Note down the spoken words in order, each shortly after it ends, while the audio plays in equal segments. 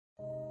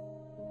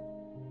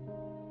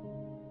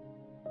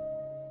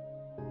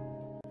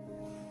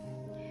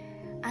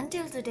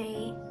Until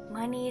today,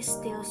 money is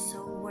still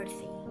so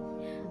worthy.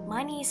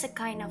 Money is a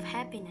kind of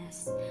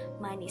happiness,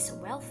 money is a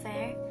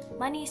welfare,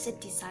 money is a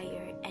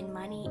desire, and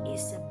money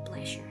is a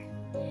pleasure.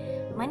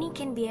 Money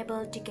can be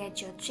able to get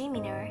your dream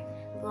inner,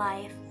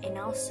 life, and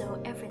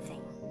also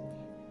everything.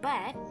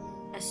 But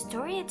a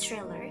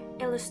storyteller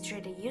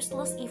illustrates a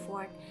useless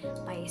effort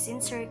by a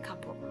sincere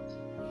couple.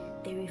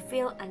 They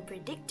reveal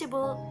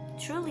unpredictable,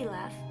 truly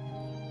love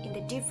in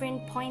the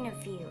different point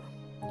of view.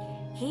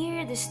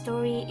 Here the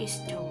story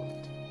is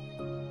told.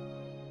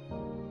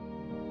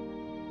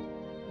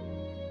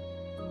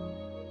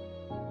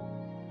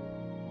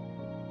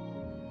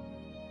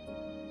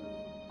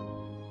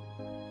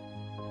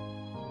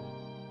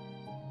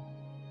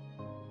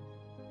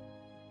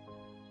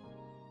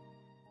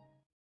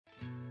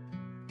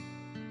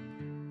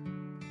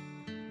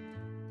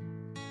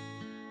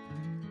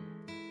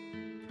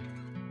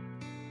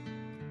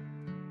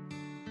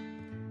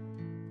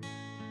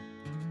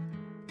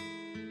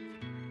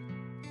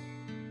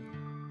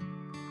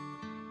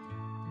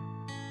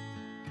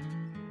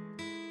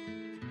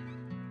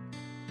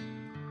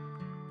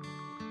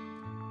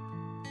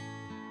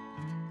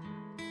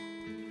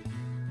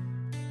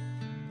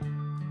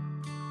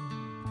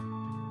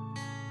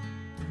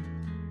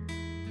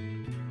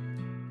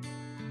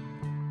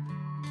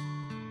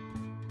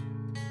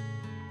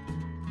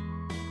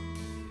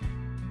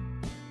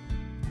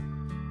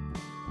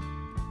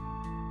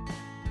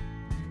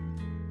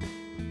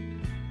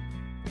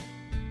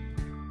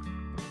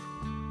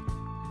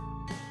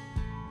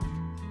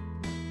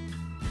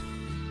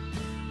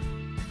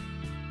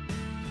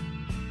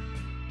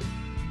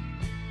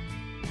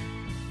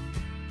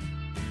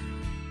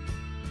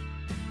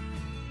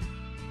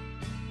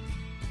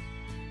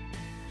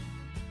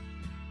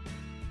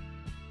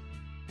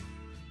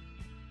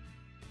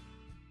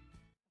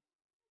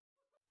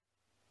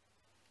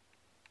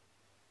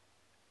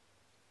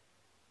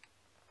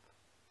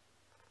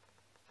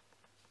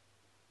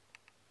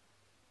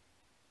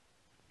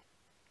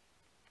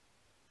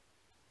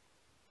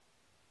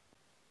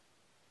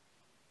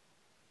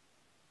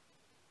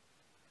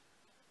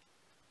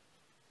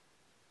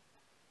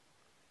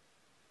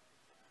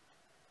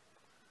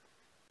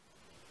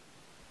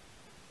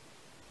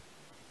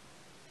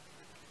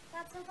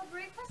 Have some for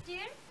breakfast,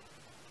 dear?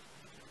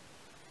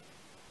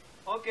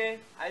 Okay,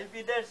 I'll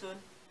be there soon.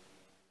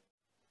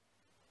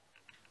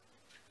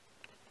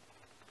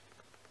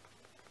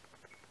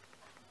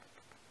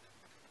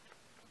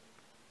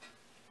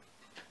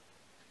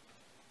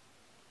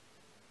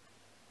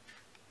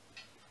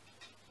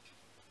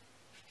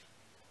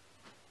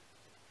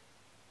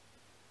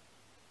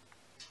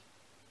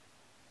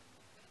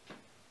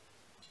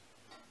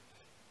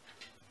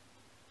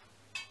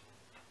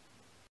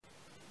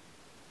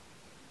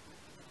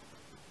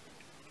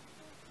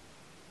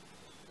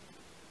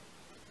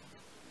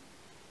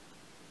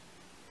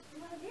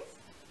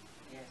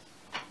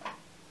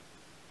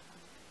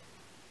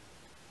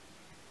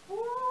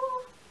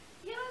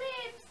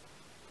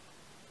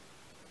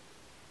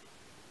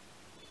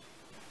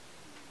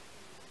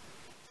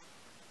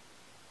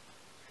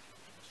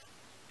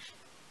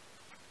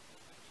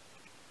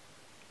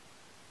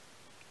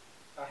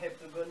 I have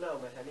to go now,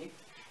 my honey.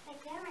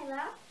 Take care, my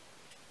love.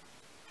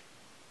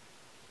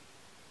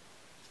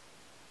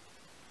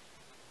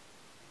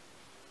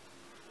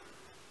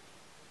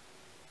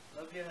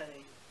 Love you,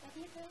 honey. Love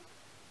you too.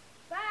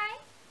 Bye.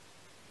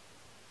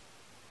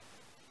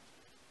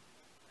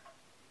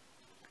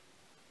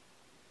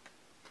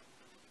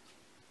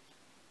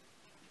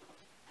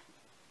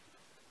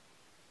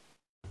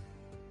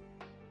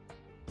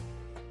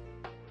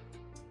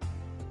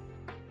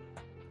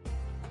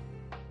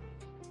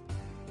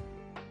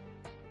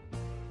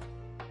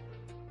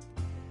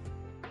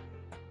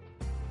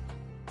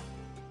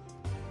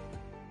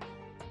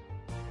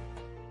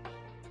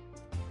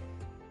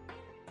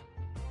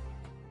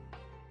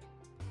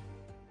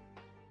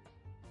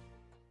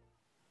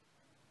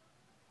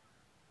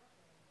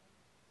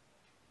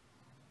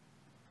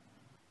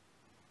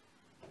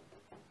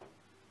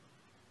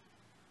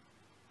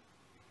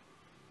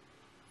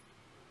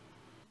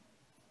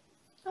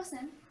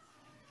 Rosen,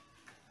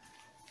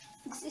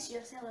 this is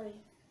your salary.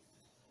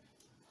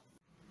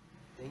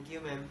 Thank you,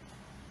 ma'am.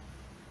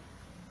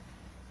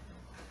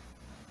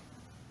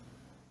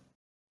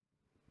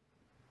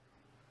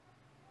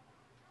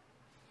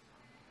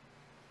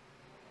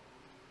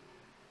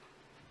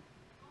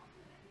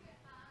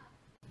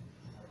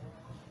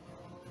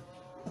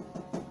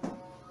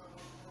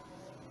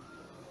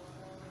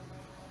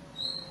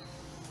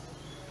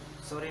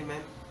 Sorry,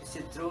 ma'am. Is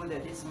it true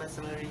that it's my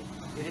salary?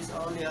 It is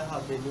only a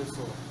half than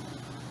usual.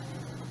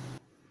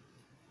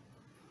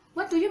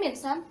 What do you mean,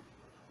 Sam?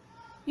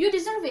 You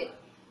deserve it.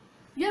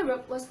 Your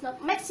work was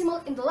not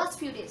maximal in the last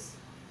few days.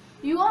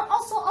 You are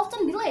also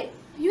often delayed.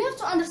 You have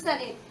to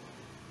understand it.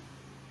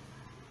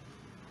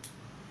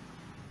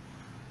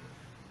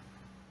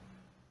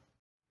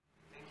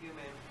 Thank you,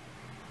 ma'am.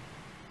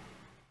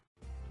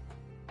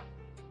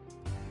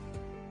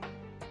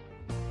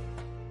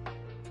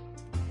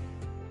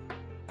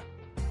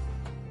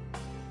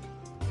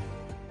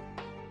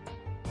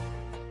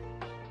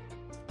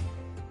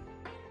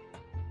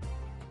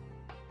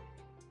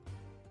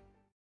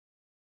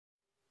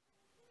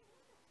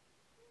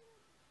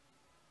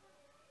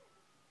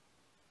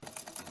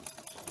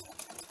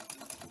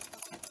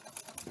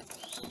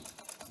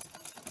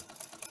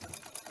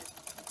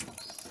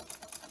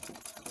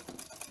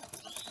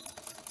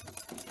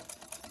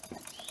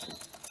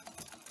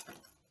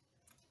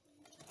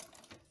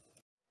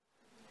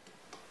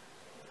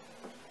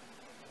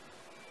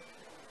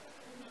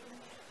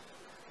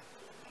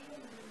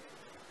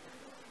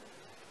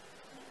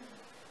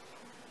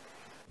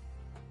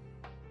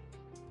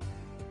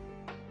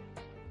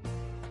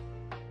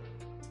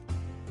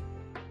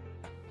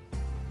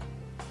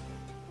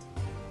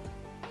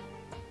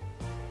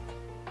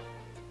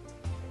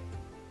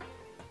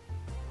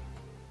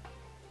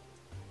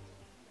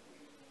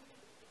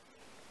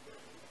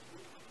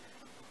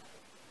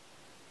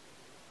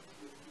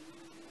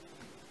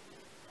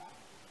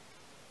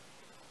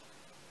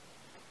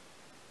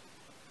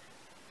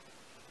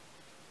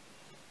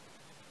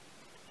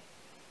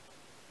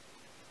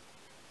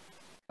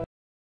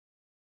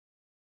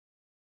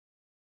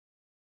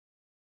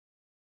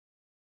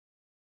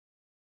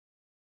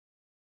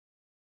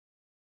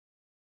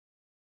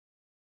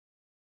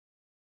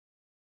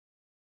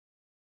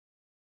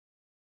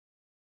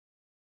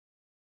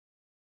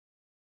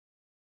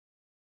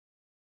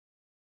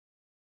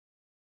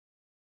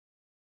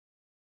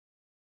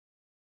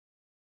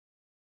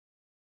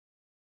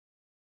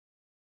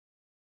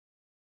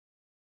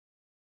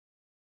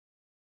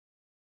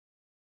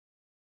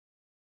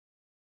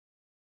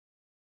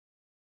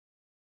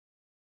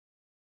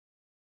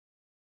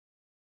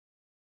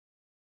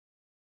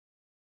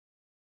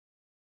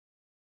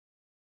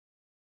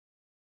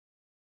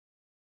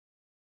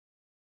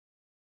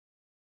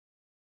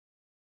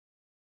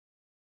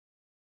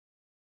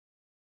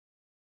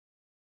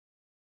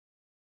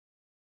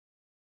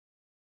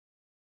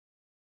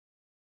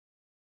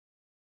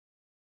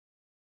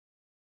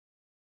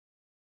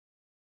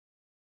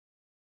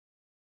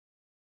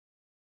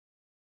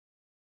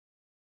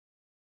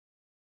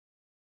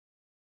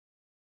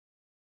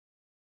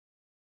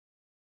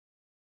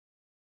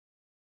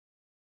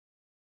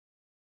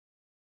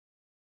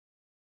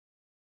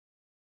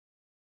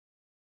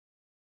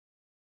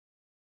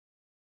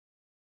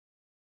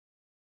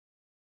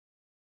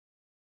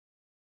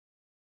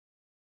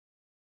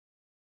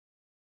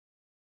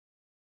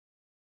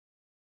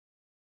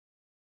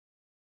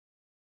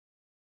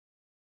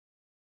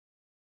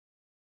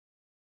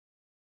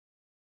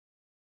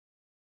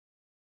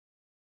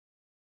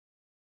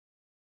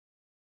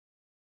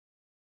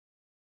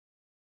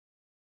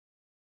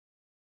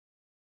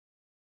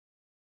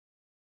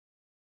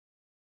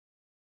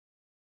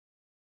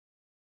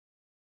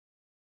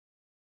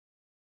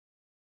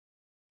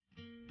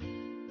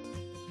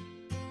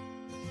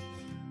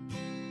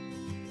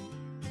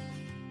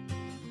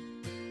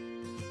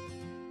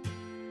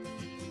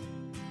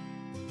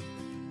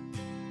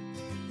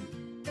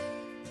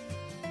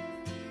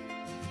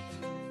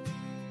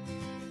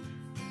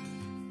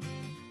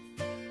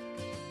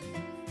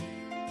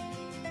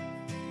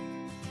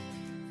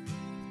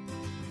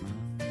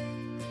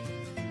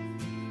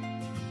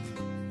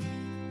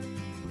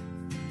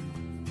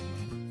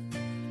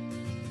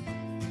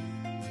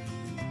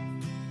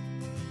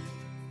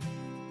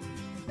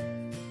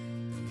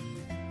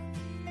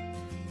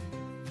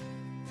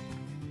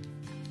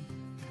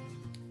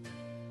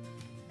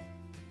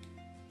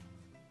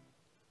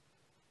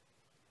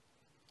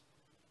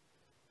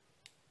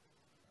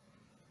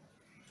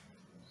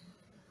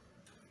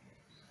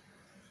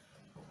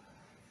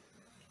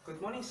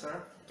 Good morning,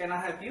 sir. Can I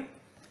help you?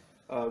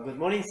 Good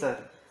morning, sir.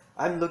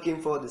 I'm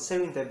looking for the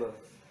saving table.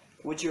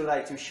 Would you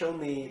like to show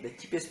me the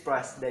cheapest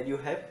price that you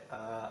have?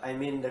 I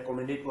mean the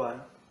recommended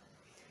one.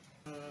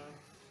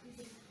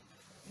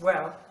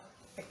 Well,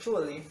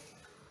 actually,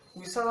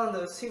 we sell on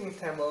the saving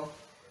table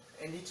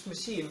and each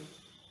machine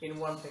in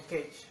one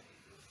package.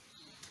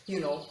 You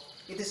know,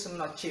 it is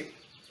not cheap.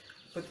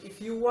 But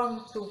if you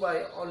want to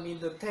buy only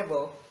the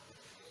table,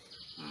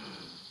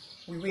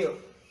 we will.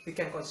 We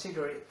can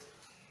consider it.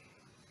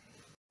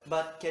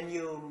 But can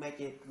you make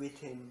it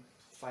within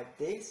 5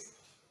 days?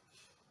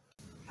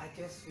 I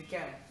guess we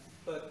can,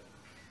 but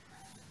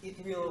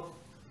it will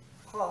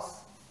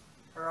cost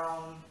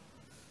around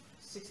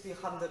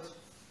 60-100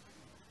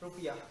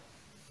 rupiah.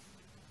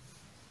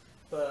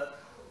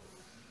 But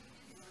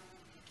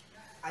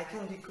I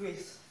can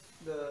decrease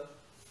the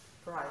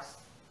price.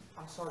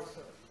 I'm sorry,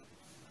 sir.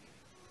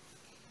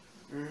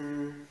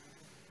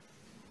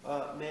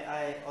 May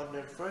I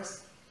order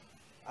first?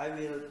 I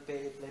will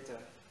pay it later.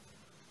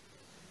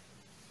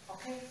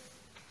 Okay.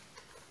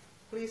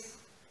 Please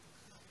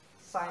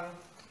sign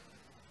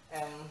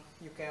and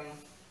you can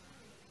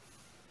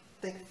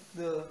take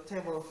the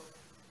table.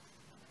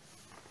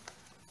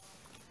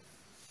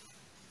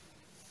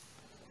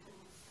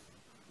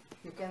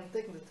 You can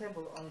take the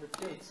table on the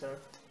plate, sir.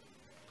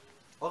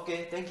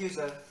 Okay, thank you,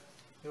 sir.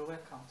 You're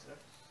welcome, sir.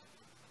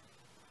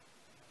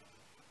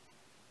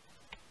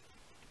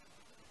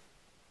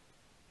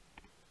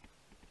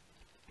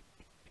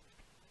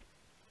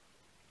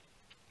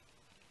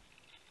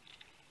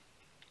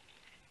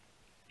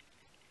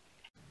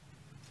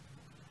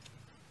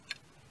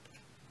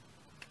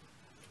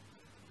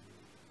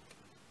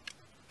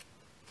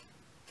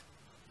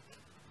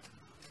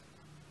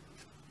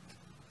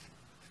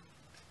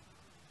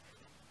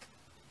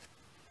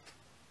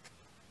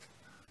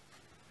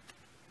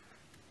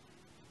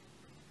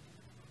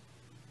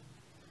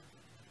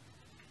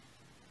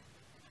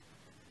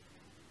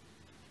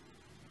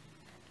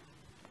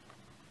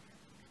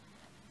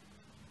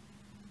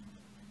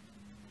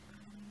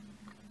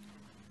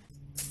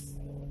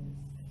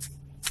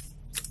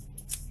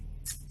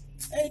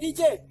 Hey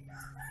DJ,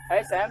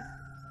 Hi Sam,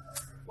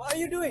 what are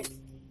you doing?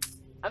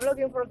 I'm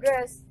looking for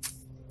grass.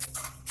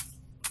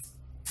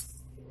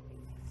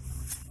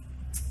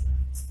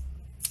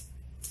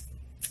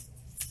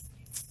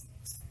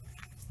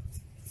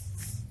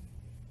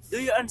 Do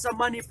you earn some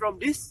money from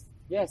this?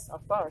 Yes,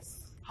 of course.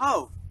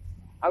 How?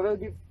 I will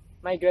give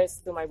my grass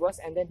to my boss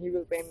and then he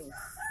will pay me.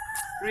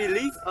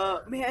 Really?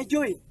 May I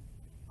join?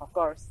 Of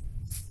course.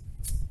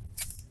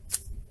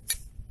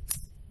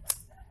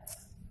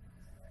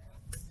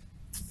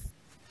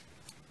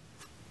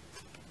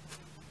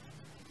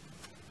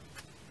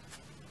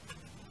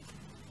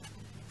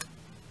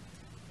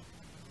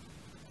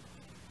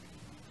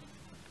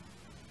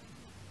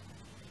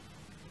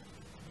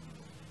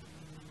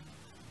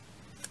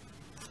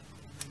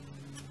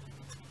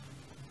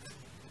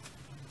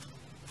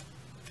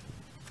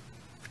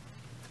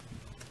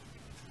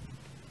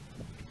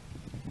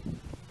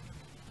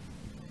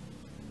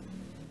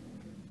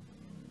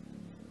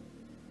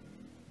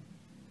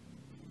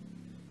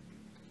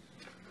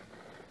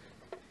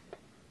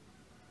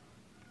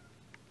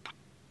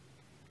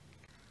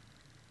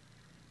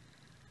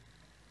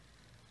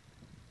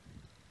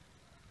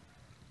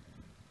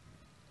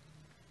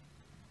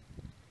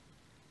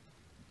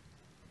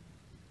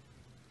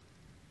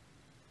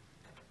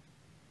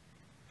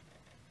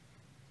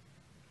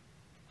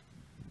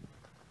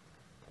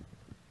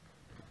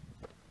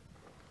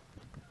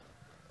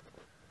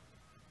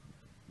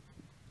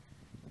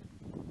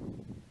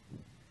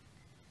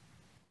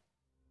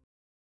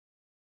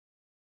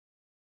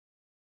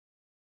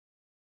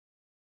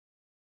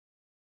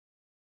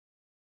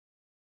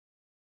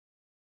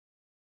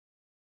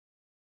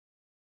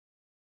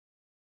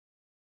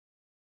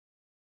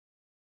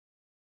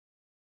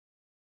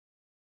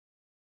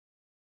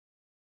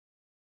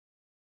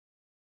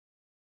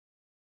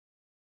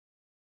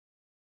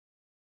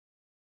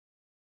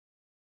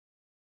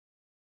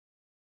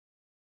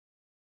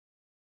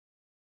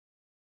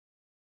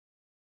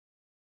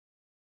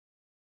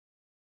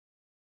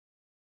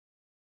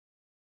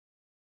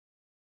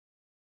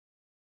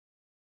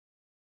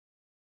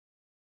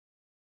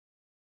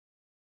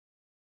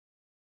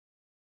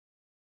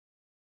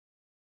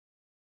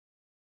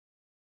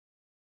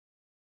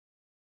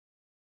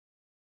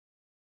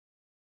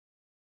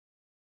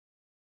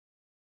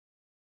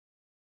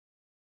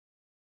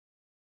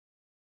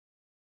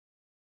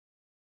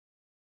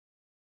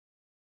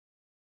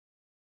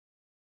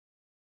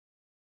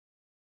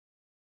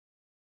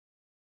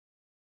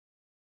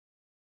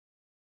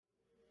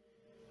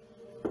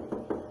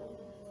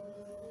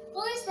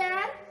 Who is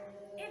that?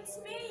 It's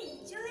me,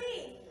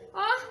 Julie.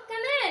 Oh,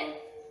 come in.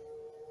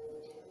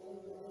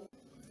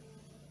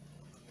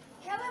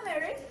 Hello,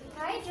 Mary.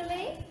 Hi,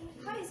 Julie.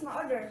 How is my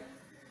order?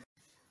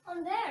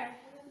 On there.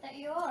 That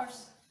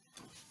yours.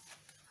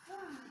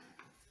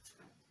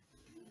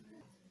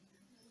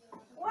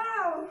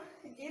 Wow,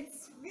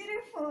 it's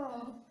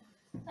beautiful.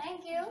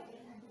 Thank you.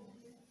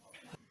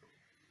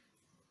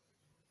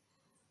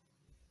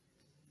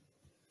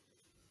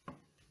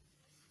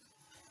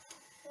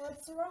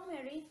 What's wrong,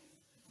 Mary?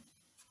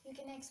 You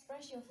can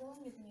express your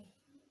feeling with me.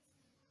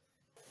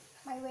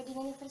 My wedding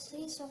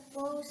anniversary is so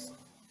close.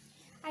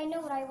 I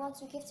know what I want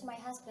to give to my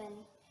husband,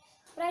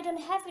 but I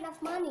don't have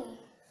enough money.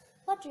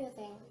 What do you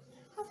think?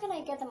 How can I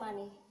get the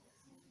money?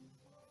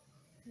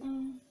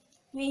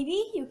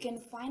 Maybe you can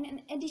find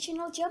an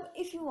additional job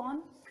if you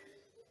want.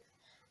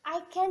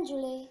 I can,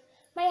 Julie.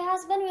 My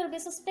husband will be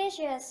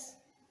suspicious.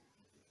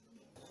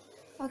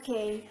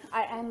 Okay,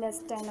 I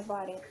understand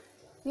about it.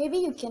 Maybe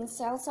you can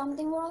sell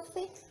something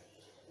worthy.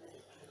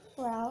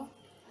 Well,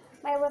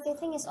 my worthy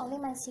thing is only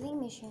my sewing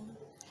machine.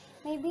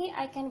 Maybe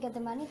I can get the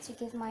money to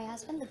give my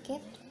husband the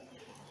gift.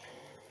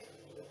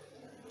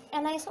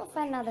 And I shall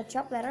find another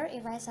job later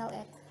if I sell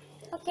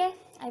it. Okay,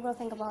 I will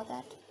think about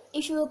that.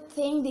 If you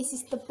think this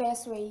is the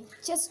best way,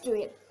 just do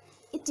it.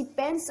 It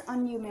depends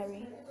on you,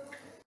 Mary.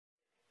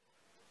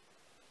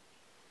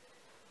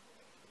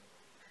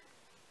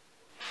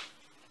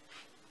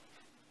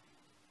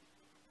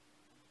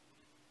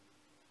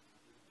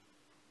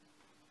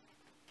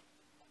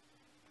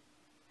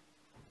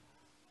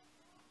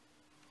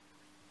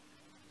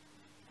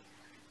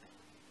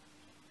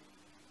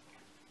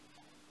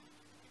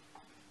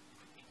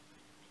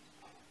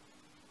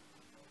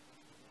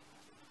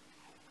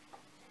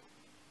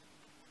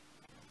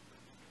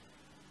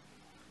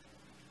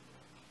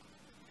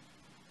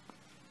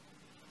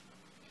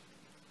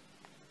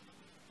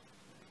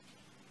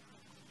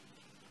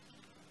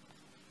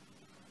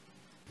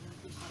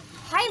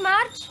 Hi,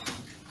 March.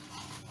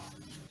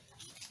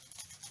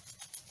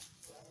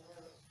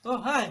 Oh,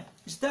 hi.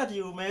 Is that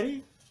you,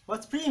 Mary?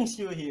 What brings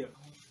you here?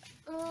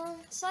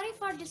 Sorry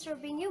for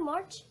disturbing you,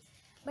 March.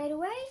 By the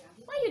way,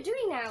 what are you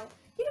doing now?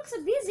 You look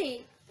so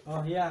busy.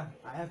 Oh, yeah.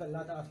 I have a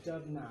lot of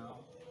job now.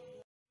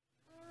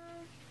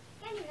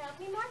 Can you help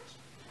me, March?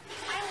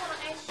 I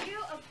want to ask you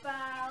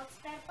about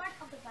spare part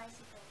of the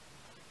bicycle.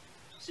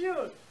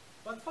 Sure.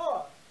 What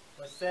for?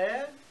 For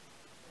sale?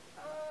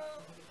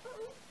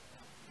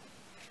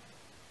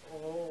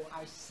 Oh,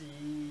 I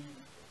see.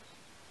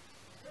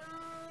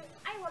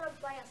 I want to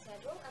buy a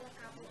saddle and a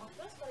couple of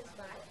wheels for his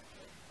bike.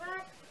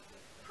 But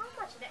how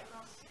much that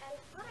costs and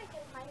where I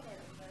can find them?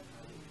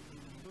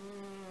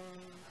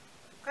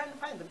 You can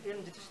find them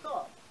in the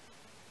store.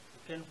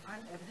 You can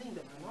find everything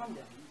that you want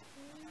them.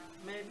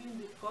 Maybe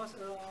it costs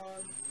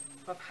around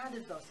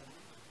 500,000.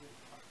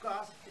 Of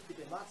course, it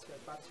depends much,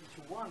 but if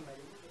you want,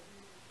 maybe.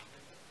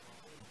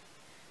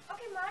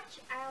 Okay, March.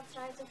 I'll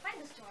try to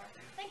find the store.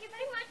 Thank you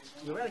very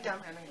much. You're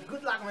welcome and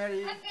good luck,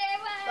 Mary. Okay,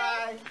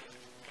 bye. Bye.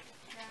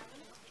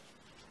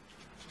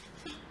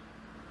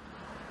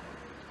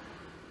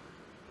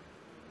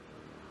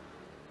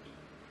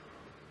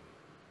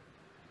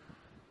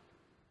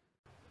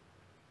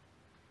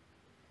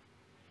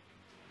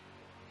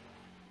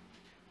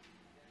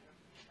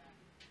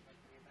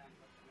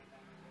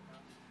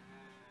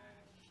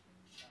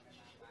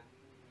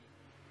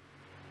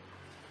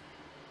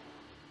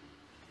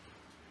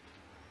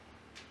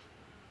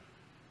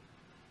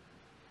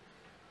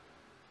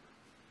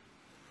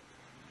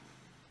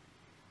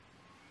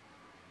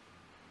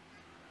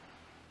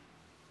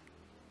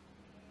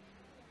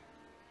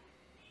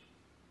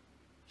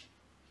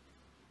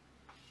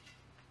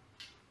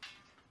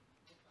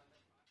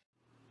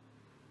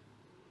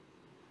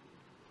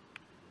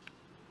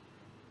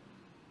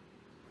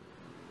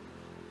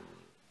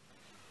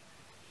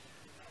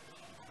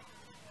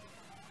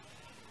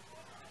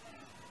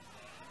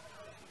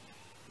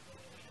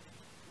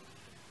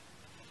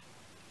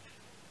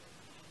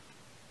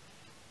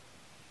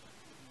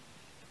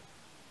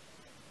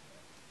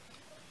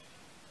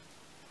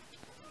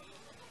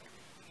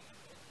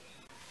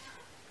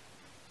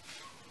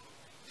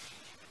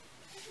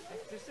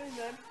 Excuse me,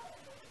 ma'am.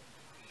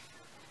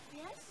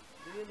 Yes?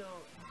 Do you know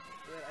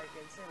where I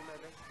can sell my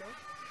bicycle?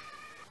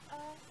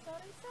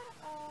 Sorry sir,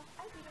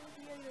 I didn't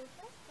hear your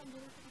first. Can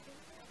you repeat it?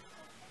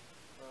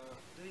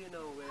 Do you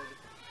know where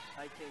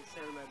I can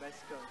sell my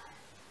bicycle?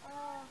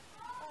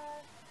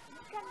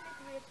 You can meet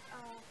with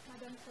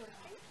Madam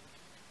Surti.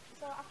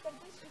 So after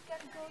this, you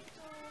can go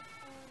to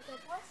the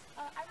bus.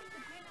 I mean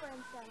the green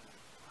one side.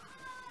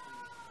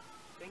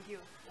 Thank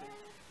you.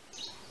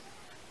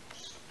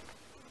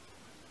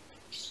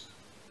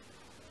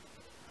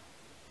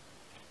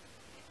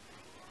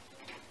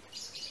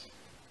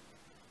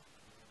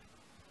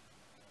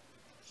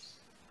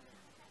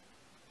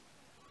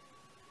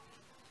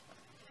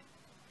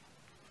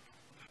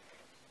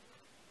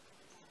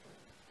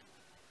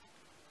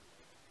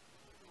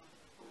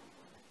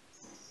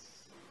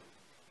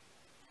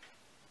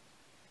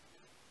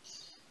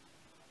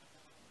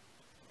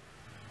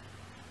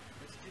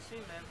 Excuse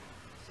me, ma'am.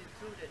 Is it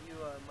true that you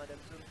are Madam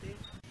Surti?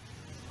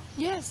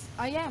 Yes,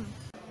 I am.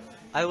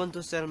 I want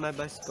to sell my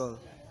bicycle.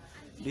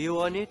 Do you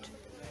want it?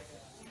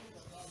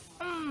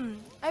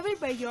 I will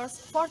pay yours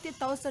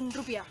 40,000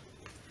 rupiah.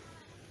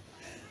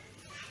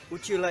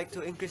 Would you like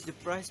to increase the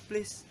price,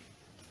 please?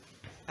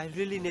 I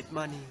really need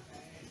money.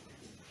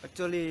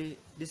 Actually,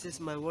 this is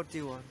my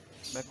worthy one.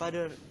 My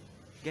father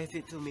gave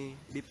it to me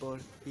before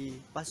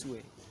he passed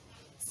away.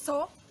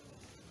 So,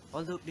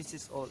 Although this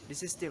is old,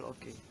 this is still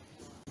okay.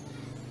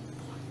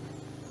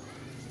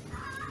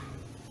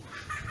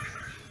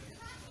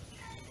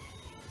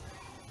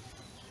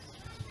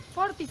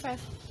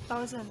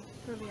 ₹45,000.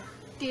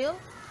 Deal?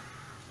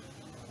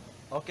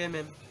 Okay,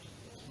 ma'am.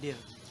 Deal.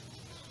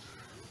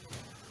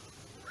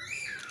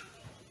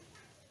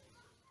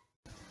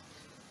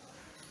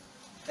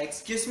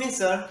 Excuse me,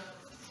 sir.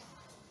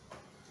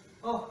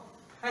 Oh,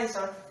 hi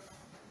sir.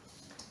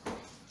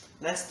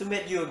 Nice to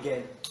meet you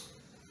again.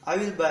 I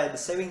will buy the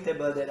saving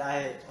table that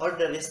I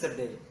ordered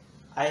yesterday.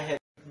 I have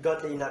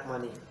got enough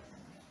money.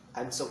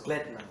 I'm so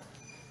glad now.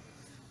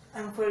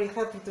 I'm very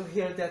happy to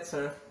hear that,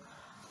 sir.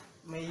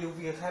 May you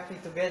be happy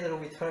together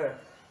with her.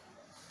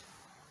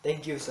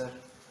 Thank you, sir.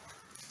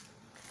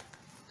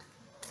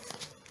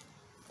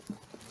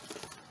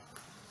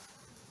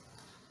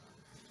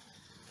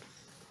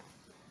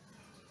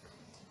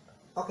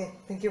 Okay,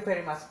 thank you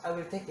very much. I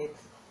will take it.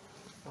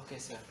 Okay,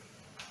 sir.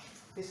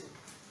 Please.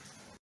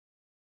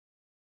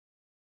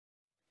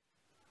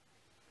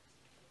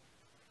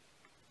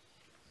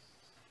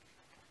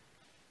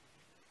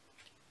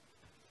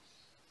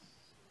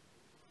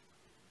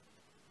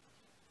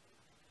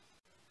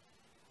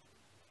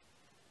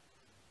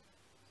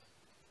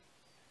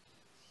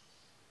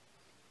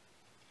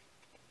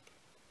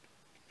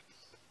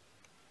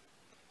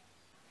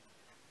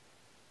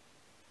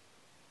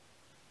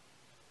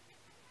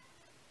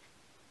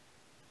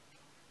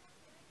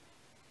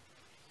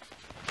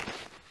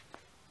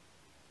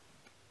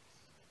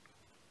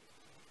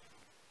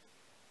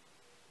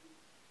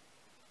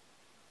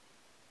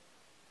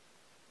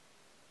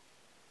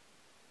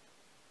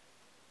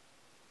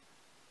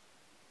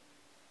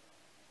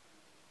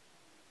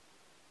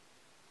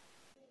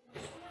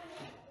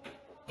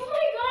 Oh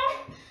my god!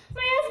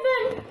 My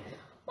husband!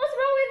 What's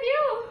wrong with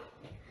you?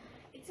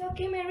 It's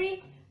okay,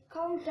 Mary.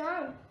 Calm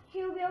down.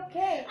 He'll be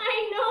okay.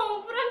 I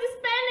know, but I'm just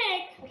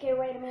panicked. Okay,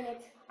 wait a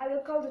minute. I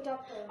will call the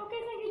doctor.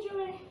 Okay, thank you,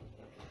 Julie.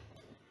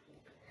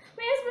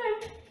 My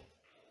husband!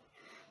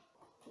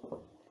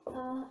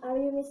 Are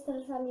you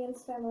Mr.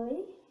 Samyun's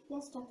family?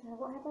 Yes, doctor.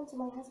 What happened to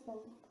my husband?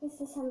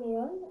 Mr.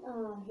 Samyun,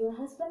 your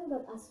husband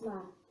got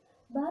asthma,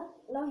 but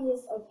now he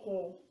is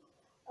okay.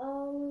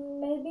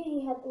 Maybe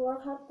he had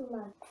worked hard too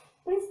much.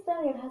 Please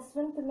tell your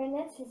husband to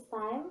manage his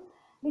time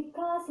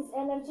because his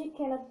energy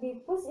cannot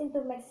be pushed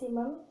into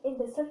maximum in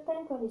the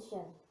certain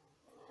condition.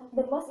 Okay.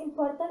 The most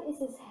important is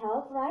his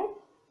health, right?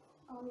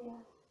 Oh,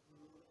 yeah.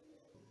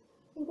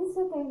 It is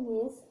okay,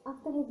 miss.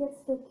 After he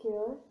gets the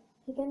cure,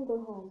 he can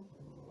go home.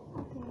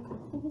 Okay.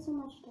 Thank you so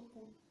much,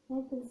 doctor.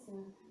 My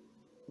pleasure.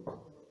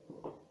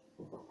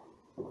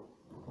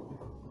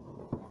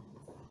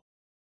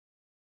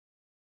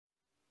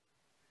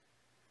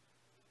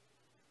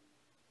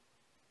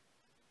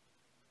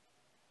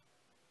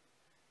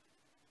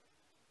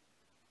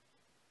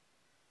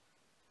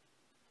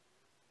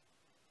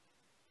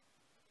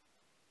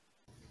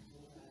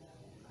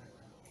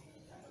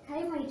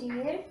 Hi, my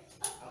dear.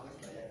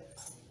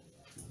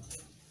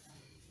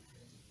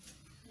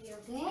 You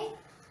okay?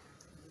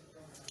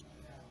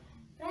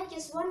 But I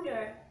just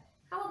wonder,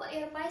 how about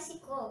your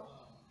bicycle?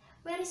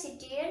 Where is it,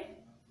 dear?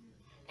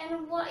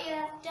 And what you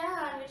have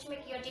done which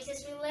make your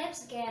disease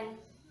relapse again?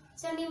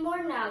 Tell me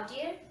more now,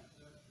 dear.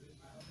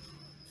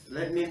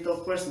 Let me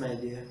talk first, my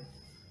dear.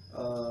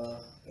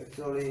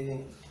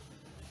 Actually,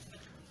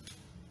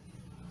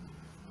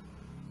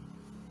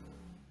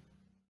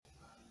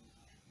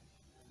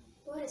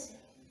 What is it?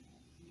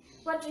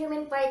 What do you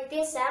mean by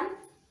this, Sam?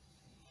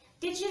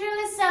 Did you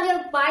really sell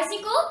your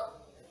bicycle?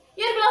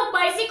 Your beloved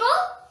bicycle?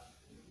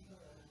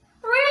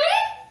 Really?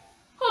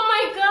 Oh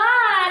my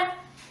god!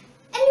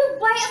 And you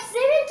buy a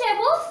saving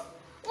table?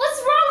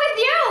 What's wrong with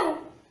you?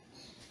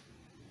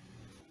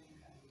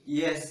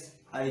 yes,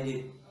 I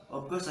did.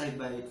 Of course, I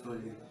buy it for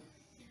you.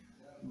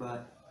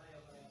 But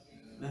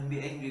don't be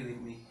angry with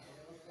me.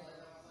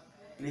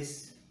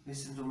 Please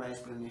listen to my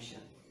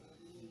explanation.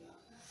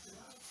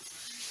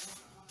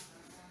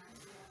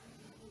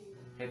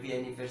 Happy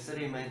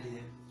anniversary, my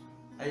dear.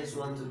 I just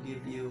want to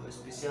give you a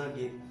special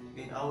gift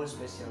in our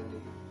special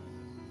day.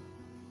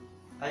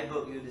 I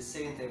bought you the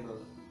saving table.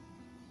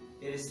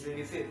 It is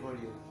really fit for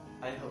you.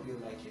 I hope you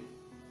like it.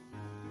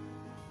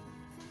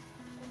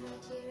 My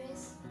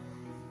dearest,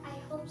 I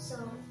hope so.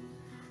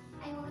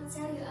 I want to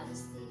tell you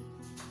honestly.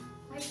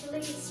 My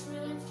feeling is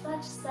really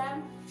touched,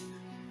 Sam.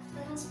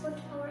 Let us put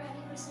our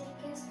anniversary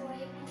gifts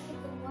away and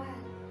keep them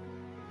wild.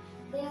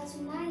 They are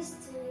too nice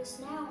to use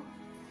now.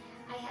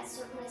 I had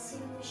sold my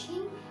sewing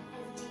machine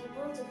and a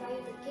table to buy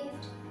you the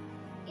gift.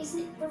 Isn't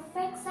it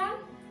perfect, Sam?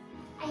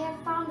 I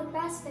have found the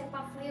best spare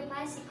part for your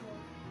bicycle.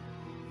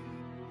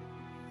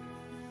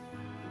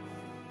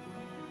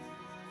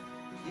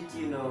 Did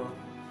you know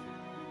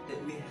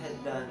that we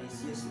had done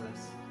is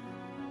useless?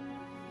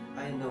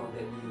 I know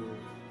that you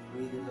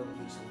really love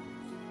me so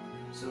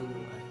much. So do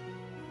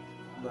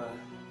I. But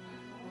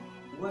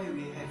why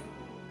we have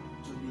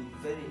to be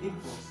very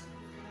impulsive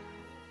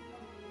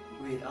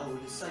with our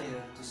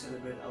desire to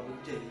celebrate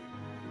our day?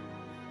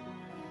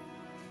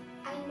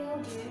 I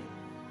know, dear.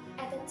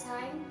 At the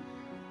time,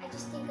 I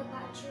just think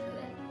about you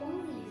and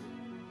only you.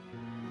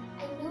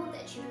 I know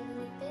that you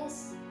really need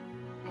this.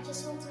 I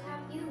just want to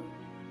help you.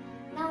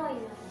 Now I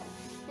know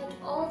that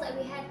all that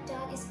we had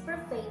done is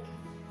perfect.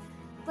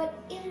 But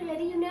in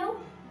reality, you know,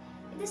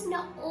 it is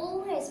not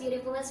always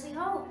beautiful as we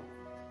hope.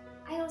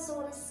 I also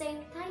want to say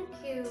thank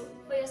you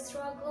for your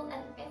struggle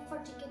and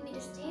effort to give me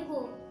this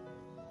table.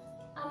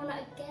 I'm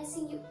not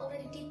guessing you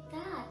already did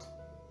that.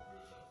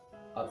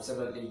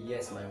 Absolutely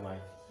yes, my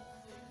wife.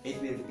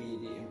 It will be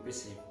the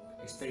impressive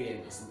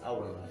experience in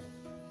our life.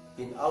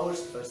 In our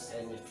first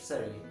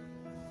anniversary.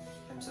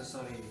 I'm so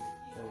sorry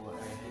for what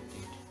I had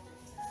did.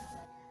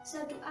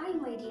 So do I,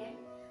 my dear.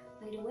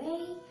 By the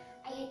way,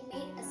 I had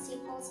made a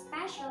simple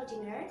special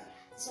dinner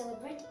to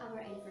celebrate our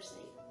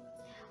anniversary.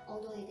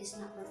 Although it is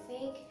not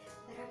perfect,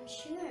 but I'm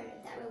sure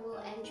that we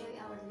will enjoy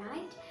our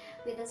night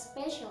with a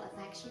special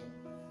affection.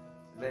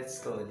 Let's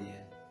go,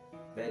 dear.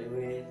 By the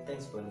way,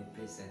 thanks for the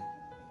present.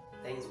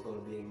 Thanks for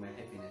being my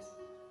happiness.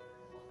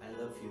 I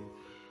love you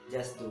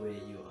just the way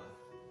you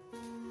are.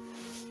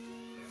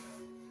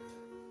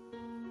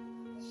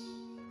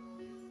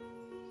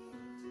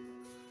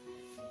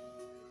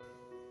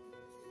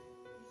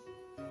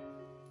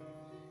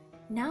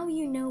 Now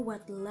you know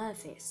what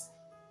love is.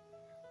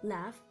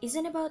 Love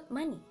isn't about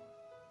money.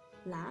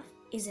 Love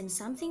isn't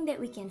something that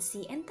we can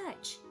see and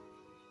touch.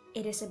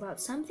 It is about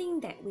something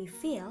that we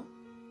feel,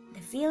 the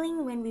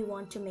feeling when we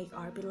want to make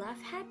our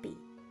beloved happy.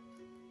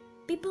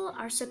 People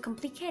are so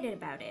complicated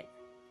about it.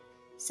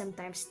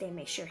 Sometimes they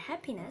measure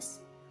happiness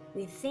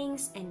with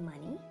things and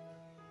money,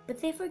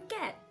 but they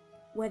forget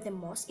what the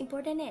most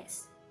important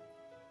is.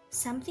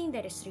 Something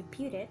that is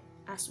reputed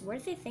as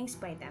worthy things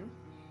by them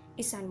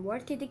is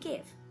unworthy to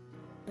give,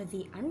 but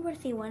the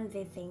unworthy one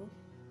they think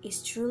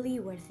is truly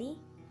worthy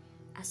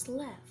as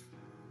love.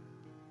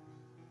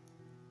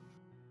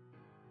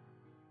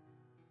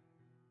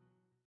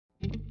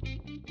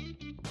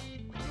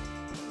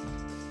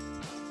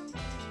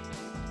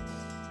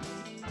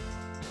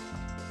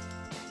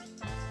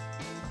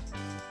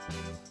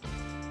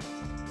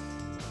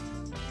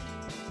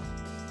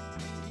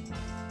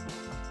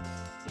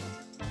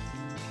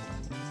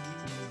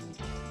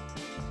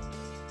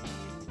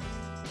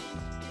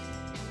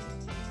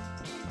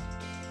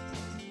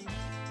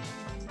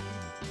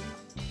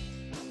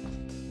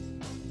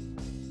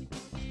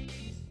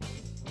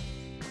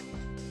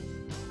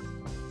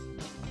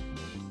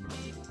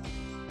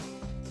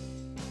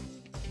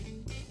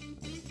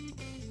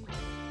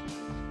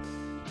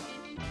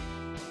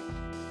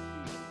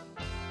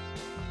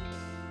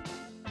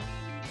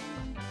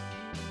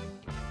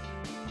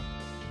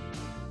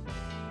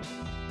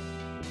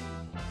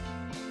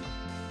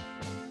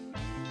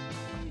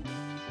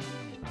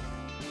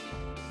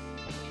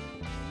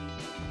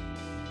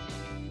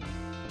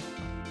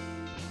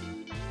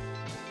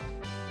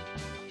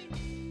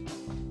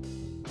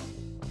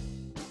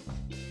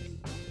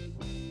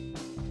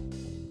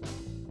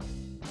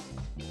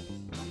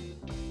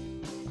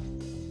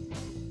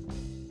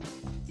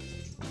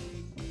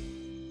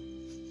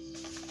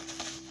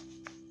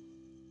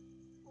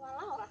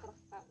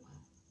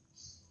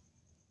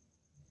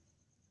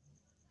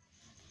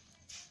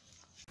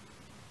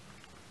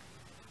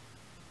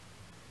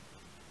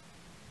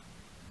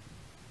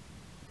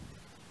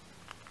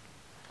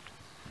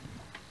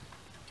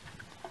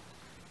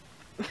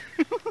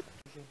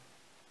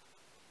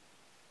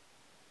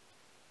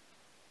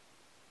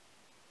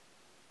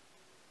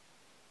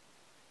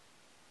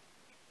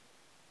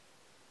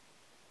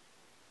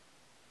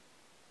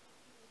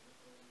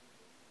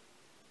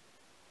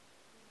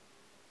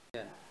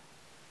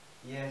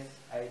 Yes,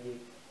 I did.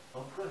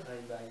 Of course I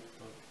buy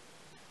food.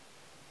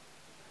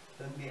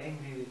 Don't be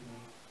angry with me.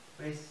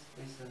 Please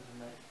listen to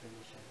my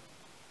explanation.